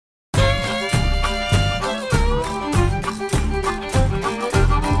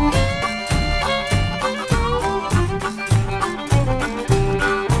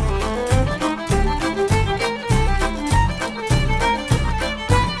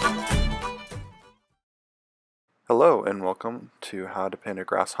Hello and welcome to How to Pin a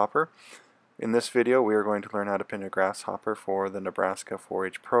Grasshopper. In this video we are going to learn how to pin a grasshopper for the Nebraska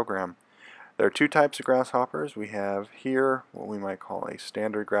 4-H program. There are two types of grasshoppers. We have here what we might call a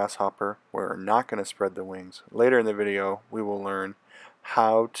standard grasshopper where we're not going to spread the wings. Later in the video we will learn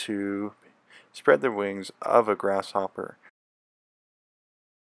how to spread the wings of a grasshopper.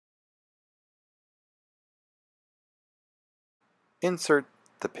 Insert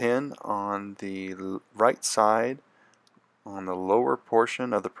the pin on the right side on the lower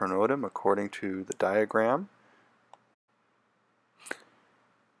portion of the pronotum according to the diagram.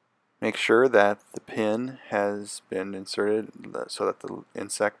 Make sure that the pin has been inserted so that the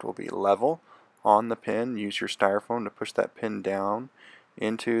insect will be level on the pin. Use your styrofoam to push that pin down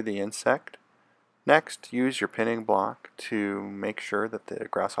into the insect. Next, use your pinning block to make sure that the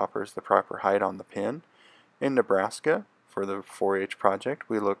grasshopper is the proper height on the pin. In Nebraska, for the 4-H project,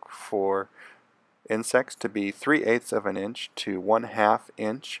 we look for insects to be 3/8 of an inch to 1/2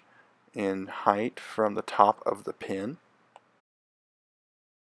 inch in height from the top of the pin.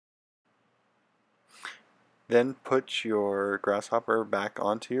 Then put your grasshopper back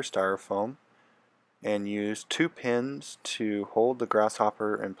onto your styrofoam and use 2 pins to hold the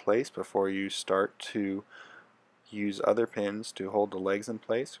grasshopper in place before you start to use other pins to hold the legs in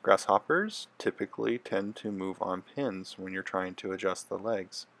place. Grasshoppers typically tend to move on pins when you're trying to adjust the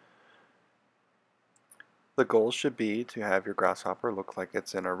legs. The goal should be to have your grasshopper look like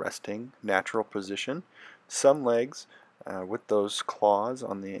it's in a resting, natural position. Some legs with those claws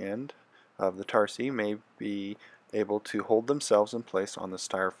on the end of the tarsi may be able to hold themselves in place on the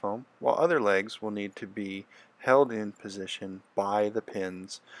styrofoam, while other legs will need to be held in position by the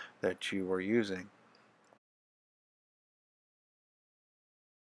pins that you are using.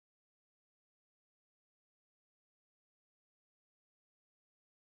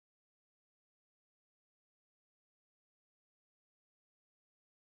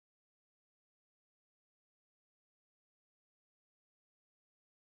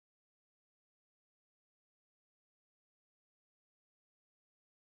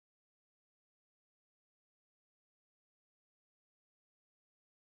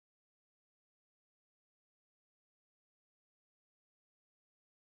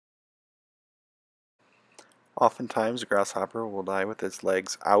 Oftentimes a grasshopper will die with its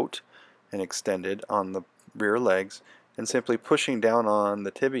legs out and extended on the rear legs, and simply pushing down on the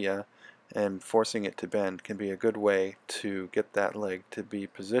tibia and forcing it to bend can be a good way to get that leg to be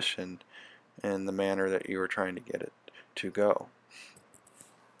positioned in the manner that you are trying to get it to go.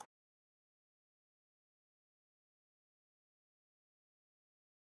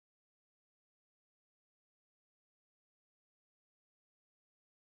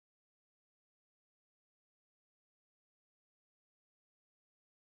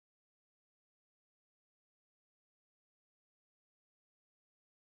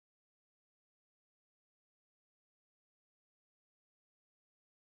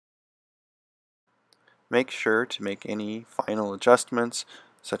 Make sure to make any final adjustments,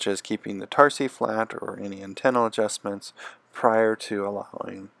 such as keeping the tarsi flat or any antennal adjustments, prior to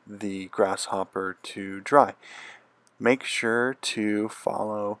allowing the grasshopper to dry. Make sure to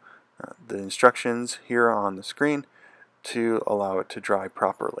follow the instructions here on the screen to allow it to dry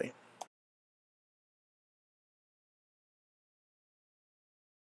properly.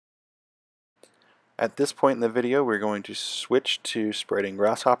 At this point in the video, we're going to switch to spreading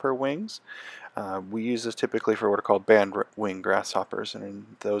grasshopper wings. We use this typically for what are called band wing grasshoppers,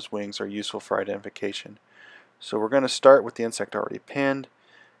 and those wings are useful for identification. So we're going to start with the insect already pinned.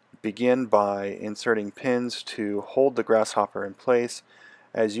 Begin by inserting pins to hold the grasshopper in place.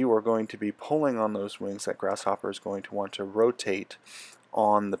 As you are going to be pulling on those wings, that grasshopper is going to want to rotate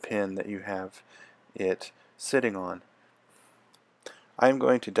on the pin that you have it sitting on. I'm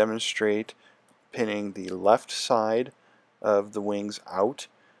going to demonstrate pinning the left side of the wings out.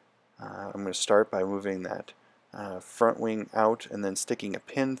 I'm going to start by moving that front wing out and then sticking a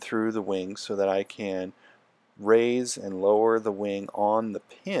pin through the wing so that I can raise and lower the wing on the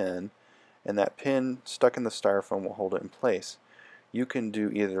pin, and that pin stuck in the styrofoam will hold it in place. You can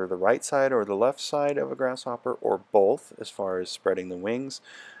do either the right side or the left side of a grasshopper, or both as far as spreading the wings.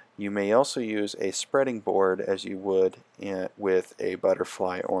 You may also use a spreading board as you would with a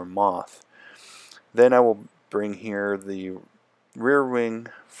butterfly or moth. Then I will bring here the rear wing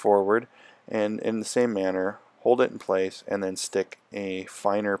forward, and in the same manner hold it in place and then stick a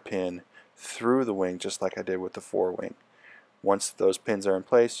finer pin through the wing just like I did with the forewing. Once those pins are in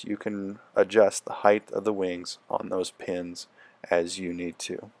place, you can adjust the height of the wings on those pins as you need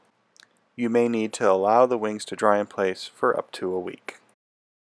to. You may need to allow the wings to dry in place for up to a week.